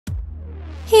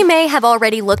He may have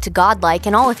already looked godlike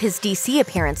in all of his DC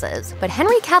appearances, but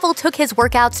Henry Cavill took his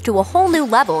workouts to a whole new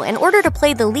level in order to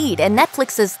play the lead in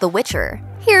Netflix's The Witcher.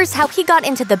 Here's how he got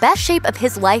into the best shape of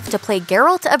his life to play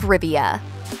Geralt of Rivia.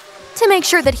 To make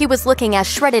sure that he was looking as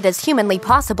shredded as humanly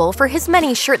possible for his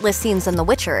many shirtless scenes in The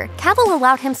Witcher, Cavill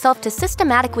allowed himself to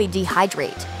systematically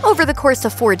dehydrate. Over the course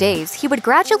of 4 days, he would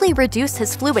gradually reduce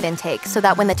his fluid intake so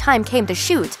that when the time came to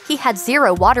shoot, he had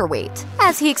 0 water weight.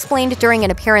 As he explained during an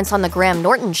appearance on The Graham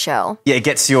Norton Show, yeah,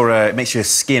 it makes your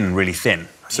skin really thin,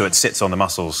 so it sits on the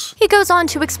muscles. He goes on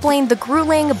to explain the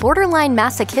grueling, borderline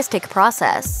masochistic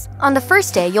process. On the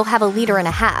first day, you'll have 1.5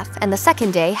 liters, and the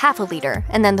second day, half a liter,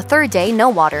 and then the third day, no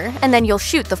water, and then you'll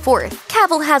shoot the fourth.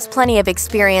 Cavill has plenty of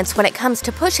experience when it comes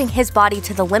to pushing his body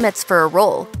to the limits for a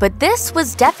role, but this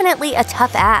was definitely a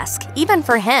tough ask, even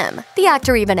for him. The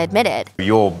actor even admitted,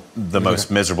 "You're the most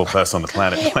miserable person on the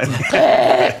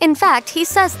planet." In fact, he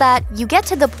says that you get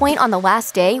to the point on the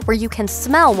last day where you can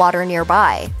smell water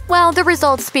nearby. Well, the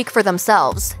results speak for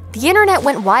themselves. The internet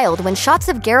went wild when shots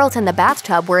of Geralt in the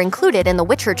bathtub were included in the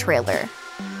Witcher trailer.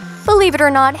 Believe it or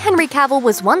not, Henry Cavill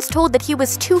was once told that he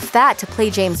was too fat to play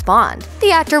James Bond.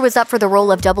 The actor was up for the role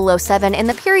of 007 in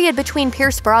the period between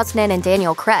Pierce Brosnan and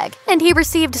Daniel Craig, and he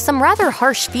received some rather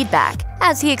harsh feedback.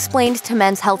 As he explained to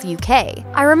Men's Health UK,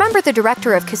 "I remember the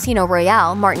director of Casino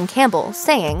Royale, Martin Campbell,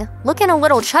 saying, 'Looking a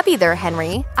little chubby there,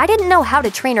 Henry.' I didn't know how to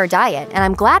train or diet, and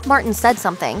I'm glad Martin said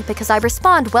something because I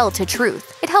respond well to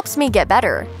truth. It helps me get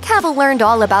better." Cavill learned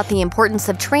all about the importance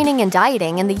of training and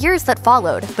dieting in the years that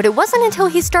followed, but it wasn't until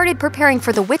he started preparing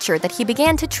for The Witcher that he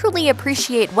began to truly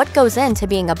appreciate what goes into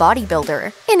being a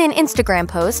bodybuilder. In an Instagram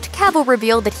post, Cavill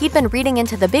revealed that he'd been reading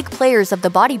into the big players of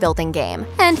the bodybuilding game,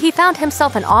 and he found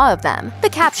himself in awe of them. The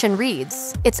caption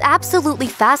reads, "It's absolutely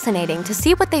fascinating to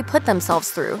see what they put themselves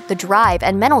through, the drive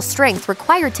and mental strength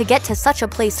required to get to such a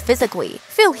place physically.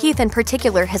 Phil Heath in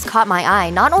particular has caught my eye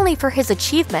not only for his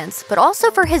achievements, but also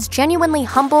for his genuinely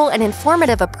humble and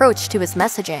informative approach to his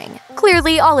messaging.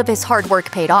 Clearly, all of his hard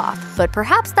work paid off, but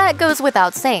perhaps that goes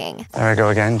without saying." There I go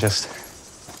again, just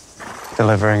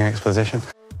delivering exposition.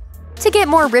 To get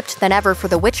more ripped than ever for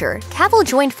The Witcher, Cavill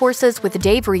joined forces with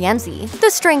Dave Rienzi,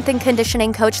 the strength and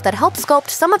conditioning coach that helped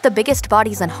sculpt some of the biggest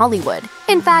bodies in Hollywood.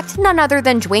 In fact, none other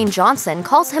than Dwayne Johnson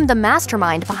calls him the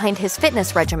mastermind behind his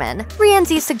fitness regimen.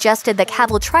 Rienzi suggested that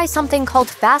Cavill try something called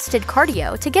fasted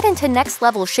cardio to get into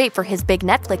next-level shape for his big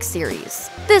Netflix series.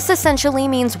 This essentially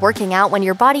means working out when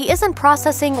your body isn't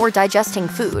processing or digesting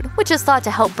food, which is thought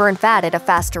to help burn fat at a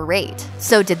faster rate.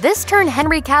 So did this turn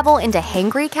Henry Cavill into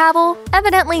Hangry Cavill?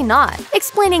 Evidently not.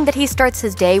 Explaining that he starts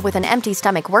his day with an empty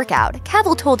stomach workout,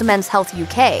 Cavill told Men's Health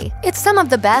UK, "It's some of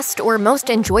the best or most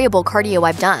enjoyable cardio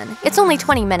I've done. It's only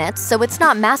 20 minutes, so it's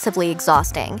not massively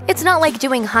exhausting. It's not like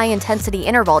doing high-intensity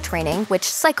interval training, which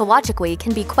psychologically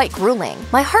can be quite grueling.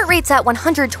 My heart rate's at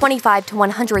 125 to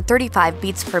 135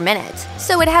 beats per minute,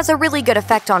 so it has a really good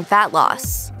effect on fat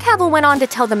loss." Cavill went on to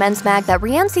tell the Men's Mag that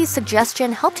Rienzi's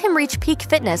suggestion helped him reach peak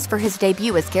fitness for his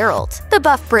debut as Geralt. The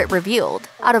buff Brit revealed,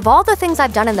 "Out of all the things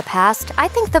I've done in the past, I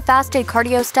think the fasted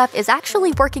cardio stuff is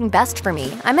actually working best for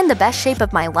me. I'm in the best shape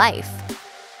of my life."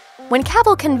 When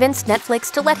Cavill convinced Netflix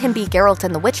to let him be Geralt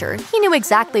in The Witcher, he knew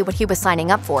exactly what he was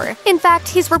signing up for. In fact,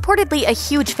 he's reportedly a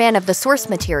huge fan of the source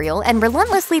material and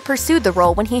relentlessly pursued the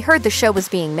role when he heard the show was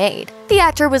being made. The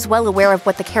actor was well aware of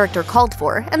what the character called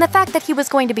for, and the fact that he was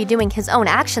going to be doing his own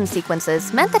action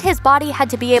sequences meant that his body had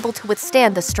to be able to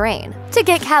withstand the strain. To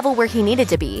get Cavill where he needed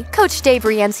to be, Coach Dave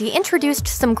Rienzi introduced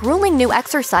some grueling new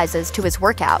exercises to his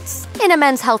workouts. In a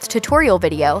Men's Health tutorial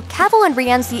video, Cavill and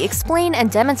Rienzi explain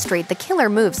and demonstrate the killer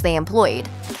moves they employed.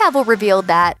 Cavill revealed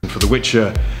that, "For The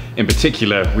Witcher, in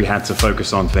particular, we had to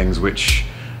focus on things which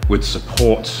would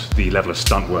support the level of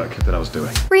stunt work that I was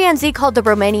doing." Rienzi called the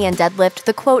Romanian deadlift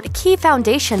the quote, "key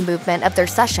foundation movement of their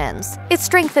sessions." It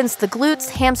strengthens the glutes,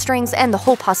 hamstrings, and the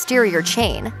whole posterior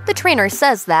chain. The trainer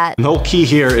says that, "The whole key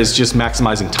here is just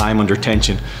maximizing time under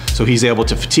tension, so he's able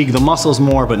to fatigue the muscles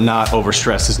more but not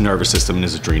overstress his nervous system and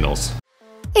his adrenals."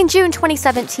 In June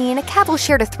 2017, Cavill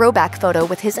shared a throwback photo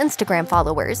with his Instagram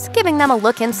followers, giving them a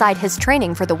look inside his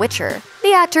training for The Witcher.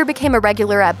 The actor became a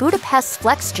regular at Budapest's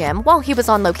Flex Gym while he was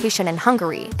on location in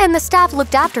Hungary, and the staff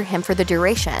looked after him for the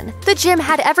duration. The gym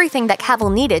had everything that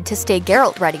Cavill needed to stay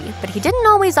Geralt ready, but he didn't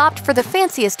always opt for the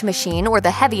fanciest machine or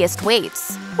the heaviest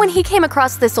weights. When he came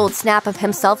across this old snap of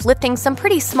himself lifting some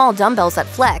pretty small dumbbells at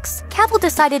Flex, Cavill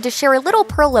decided to share a little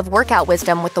pearl of workout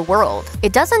wisdom with the world.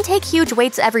 It doesn't take huge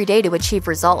weights every day to achieve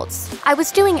results. I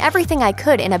was doing everything I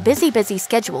could in a busy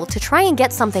schedule to try and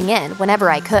get something in whenever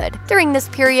I could. During this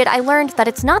period, I learned that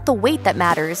it's not the weight that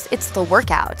matters, it's the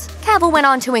workout. Cavill went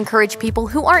on to encourage people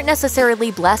who aren't necessarily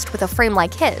blessed with a frame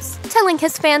like his, telling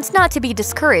his fans not to be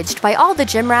discouraged by all the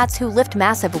gym rats who lift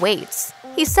massive weights.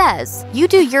 He says, "You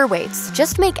do your weights,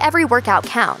 just make every workout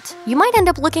count. You might end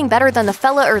up looking better than the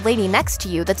fella or lady next to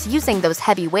you that's using those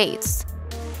heavy weights."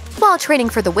 While training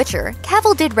for The Witcher,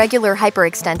 Cavill did regular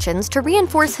hyperextensions to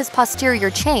reinforce his posterior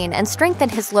chain and strengthen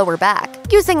his lower back,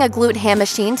 using a glute ham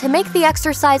machine to make the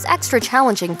exercise extra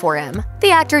challenging for him. The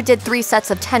actor did 3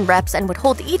 sets of 10 reps and would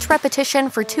hold each repetition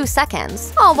for 2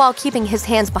 seconds, all while keeping his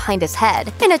hands behind his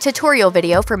head. In a tutorial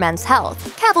video for Men's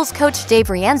Health, Cavill's coach Dave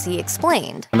Rienzi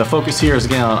explained, And the focus here is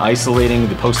again on isolating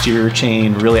the posterior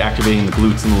chain, really activating the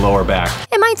glutes and the lower back.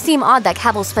 It might seem odd that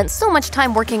Cavill spent so much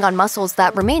time working on muscles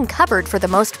that remain covered for the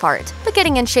most part, but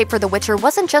getting in shape for The Witcher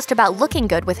wasn't just about looking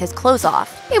good with his clothes off.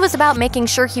 It was about making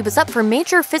sure he was up for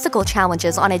major physical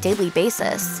challenges on a daily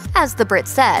basis. As the Brit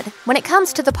said, "When it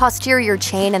comes to the posterior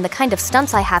chain and the kind of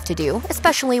stunts I have to do,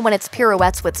 especially when it's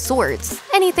pirouettes with swords,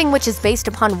 anything which is based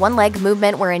upon one leg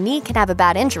movement where a knee can have a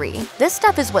bad injury, this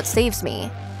stuff is what saves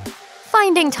me."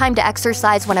 Finding time to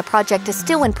exercise when a project is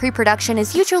still in pre-production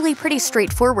is usually pretty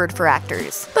straightforward for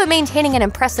actors, but maintaining an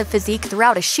impressive physique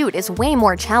throughout a shoot is way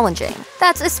more challenging.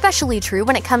 That's especially true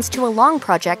when it comes to a long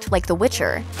project like The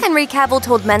Witcher. Henry Cavill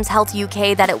told Men's Health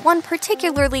UK that at one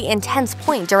particularly intense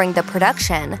point during the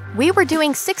production, "We were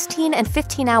doing 16 and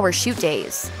 15-hour shoot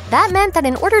days. That meant that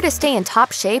in order to stay in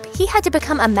top shape, he had to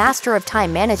become a master of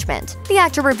time management." The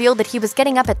actor revealed that he was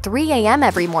getting up at 3 a.m.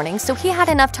 every morning so he had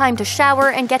enough time to shower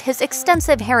and get his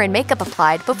extensive hair and makeup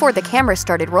applied before the camera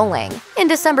started rolling. In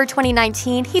December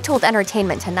 2019, he told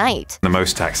Entertainment Tonight, The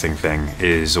most taxing thing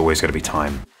is always going to be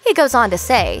time. He goes on to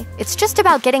say, "It's just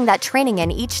about getting that training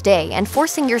in each day and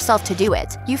forcing yourself to do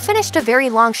it. You finished a very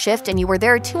long shift and you were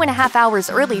there 2.5 hours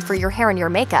early for your hair and your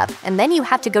makeup, and then you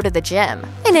have to go to the gym."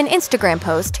 In an Instagram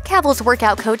post, Cavill's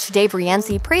workout coach Dave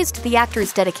Rienzi praised the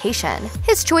actor's dedication.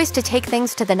 His choice to take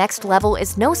things to the next level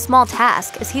is no small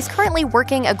task as he's currently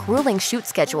working a grueling shoot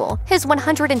schedule. His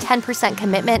 110%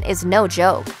 commitment is no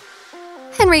joke.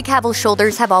 Henry Cavill's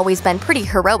shoulders have always been pretty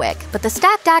heroic, but the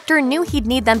stacked actor knew he'd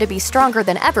need them to be stronger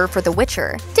than ever for The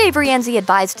Witcher. Dave Rienzi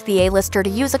advised the A-lister to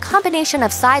use a combination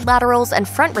of side laterals and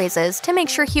front raises to make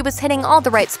sure he was hitting all the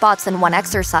right spots in one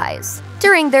exercise.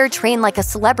 During their Train Like a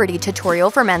Celebrity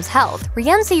tutorial for Men's Health,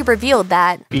 Rienzi revealed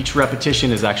that Each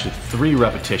repetition is actually 3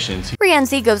 repetitions.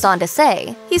 Rienzi goes on to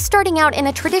say, he's starting out in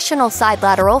a traditional side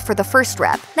lateral for the first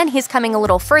rep, then he's coming a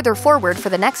little further forward for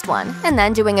the next one, and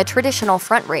then doing a traditional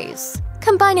front raise.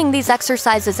 Combining these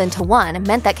exercises into one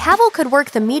meant that Cavill could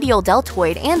work the medial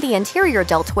deltoid and the anterior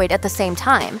deltoid at the same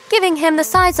time, giving him the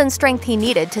size and strength he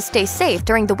needed to stay safe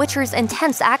during The Witcher's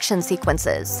intense action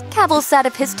sequences. Cavill said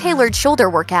of his tailored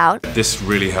shoulder workout, This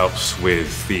really helps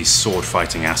with the sword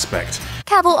fighting aspect.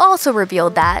 Cavill also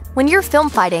revealed that, when you're film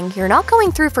fighting, you're not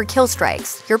going through for kill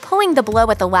strikes, you're pulling the blow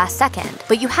at the last second,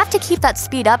 but you have to keep that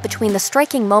speed up between the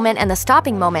striking moment and the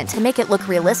stopping moment to make it look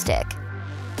realistic.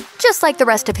 Just like the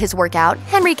rest of his workout,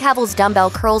 Henry Cavill's dumbbell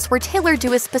curls were tailored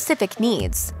to his specific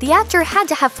needs. The actor had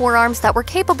to have forearms that were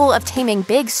capable of taming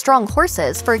big, strong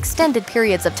horses for extended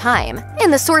periods of time. In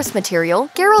the source material,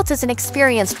 Geralt is an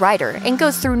experienced rider and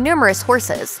goes through numerous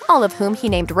horses, all of whom he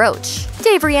named Roach.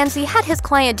 Dave Rienzi had his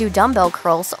client do dumbbell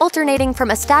curls alternating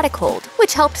from a static hold,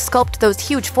 which helped sculpt those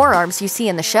huge forearms you see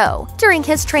in the show. During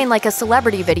his Train Like a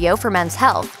Celebrity video for Men's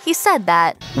Health, he said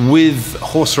that, With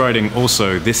horse riding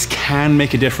also, this can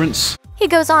make a difference. He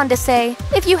goes on to say,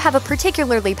 if you have a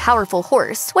particularly powerful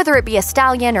horse, whether it be a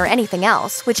stallion or anything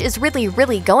else, which is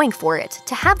really going for it,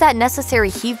 to have that necessary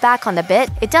heave back on the bit,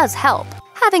 it does help.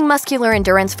 Having muscular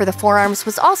endurance for the forearms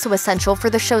was also essential for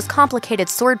the show's complicated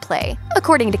swordplay.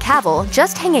 According to Cavill,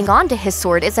 just hanging on to his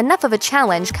sword is enough of a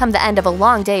challenge come the end of a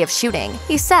long day of shooting.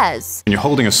 He says, When you're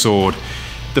holding a sword,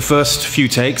 the first few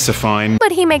takes are fine.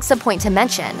 But he makes a point to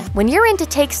mention, when you're into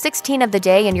take 16 of the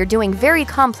day and you're doing very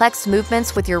complex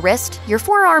movements with your wrist, your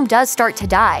forearm does start to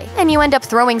die, and you end up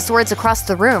throwing swords across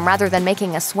the room rather than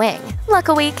making a swing.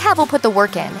 Luckily, Cavill put the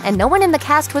work in, and no one in the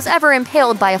cast was ever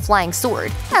impaled by a flying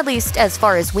sword, at least as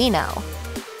far as we know.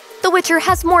 The Witcher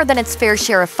has more than its fair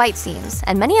share of fight scenes,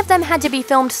 and many of them had to be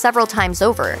filmed several times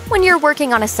over. When you're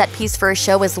working on a set piece for a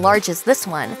show as large as this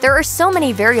one, there are so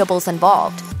many variables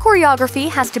involved. Choreography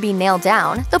has to be nailed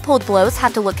down, the pulled blows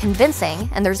have to look convincing,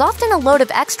 and there's often a load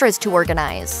of extras to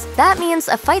organize. That means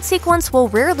a fight sequence will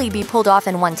rarely be pulled off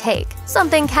in one take,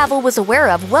 something Cavill was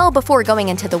aware of well before going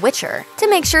into The Witcher. To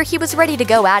make sure he was ready to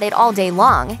go at it all day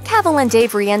long, Cavill and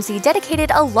Dave Rienzi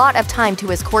dedicated a lot of time to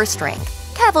his core strength.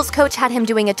 Cavill's coach had him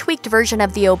doing a tweaked version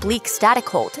of the oblique static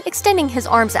hold, extending his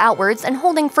arms outwards and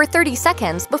holding for 30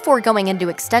 seconds before going into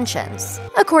extensions.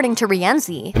 According to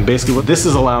Rienzi, And basically what this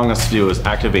is allowing us to do is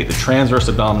activate the transverse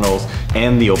abdominals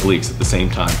and the obliques at the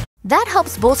same time. that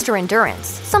helps bolster endurance,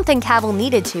 something Cavill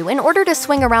needed to in order to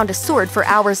swing around a sword for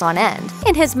hours on end.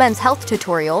 In his men's health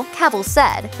tutorial, Cavill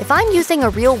said, "If I'm using a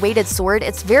real weighted sword,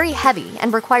 it's very heavy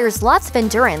and requires lots of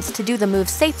endurance to do the move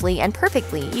safely and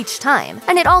perfectly each time,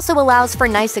 and it also allows for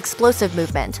nice explosive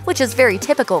movement, which is very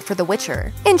typical for The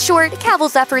Witcher." In short,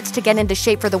 Cavill's efforts to get into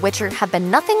shape for The Witcher have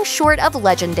been nothing short of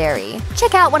legendary.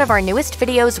 Check out one of our newest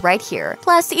videos right here.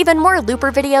 Plus, even more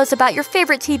Looper videos about your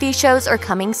favorite TV shows are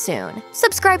coming soon.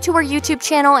 Subscribe to our YouTube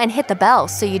channel and hit the bell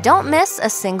so you don't miss a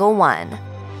single one.